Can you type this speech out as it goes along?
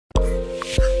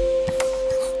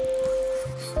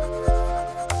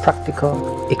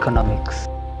practical economics.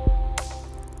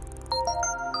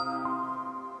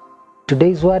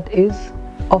 Today's word is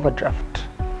overdraft.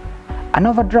 An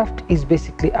overdraft is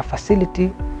basically a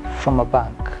facility from a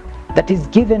bank that is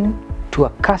given to a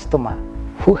customer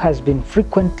who has been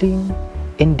frequently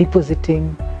in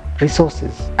depositing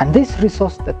resources. And this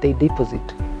resource that they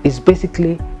deposit is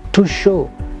basically to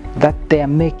show that they are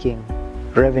making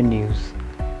revenues.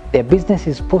 Their business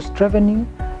is post-revenue,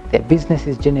 their business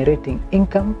is generating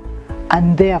income,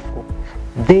 and therefore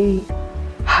they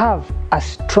have a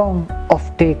strong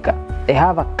off-taker. They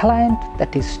have a client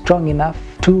that is strong enough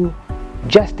to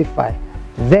justify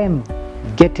them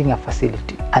getting a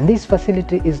facility. And this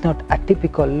facility is not a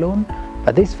typical loan,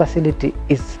 but this facility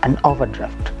is an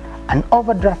overdraft. An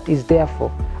overdraft is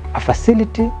therefore a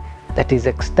facility that is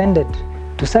extended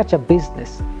to such a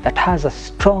business that has a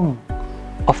strong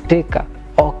off-taker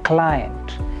or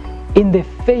client in the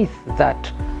faith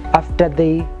that after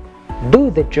they do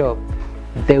the job,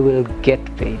 they will get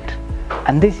paid.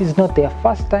 And this is not their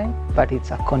first time, but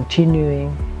it's a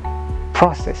continuing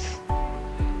process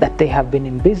that they have been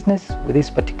in business with this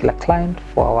particular client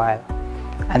for a while.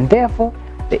 And therefore,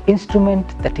 the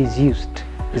instrument that is used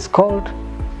is called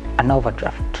an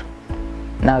overdraft.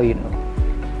 Now you know.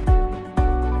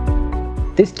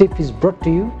 This tip is brought to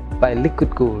you by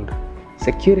Liquid Gold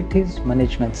Securities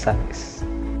Management Service.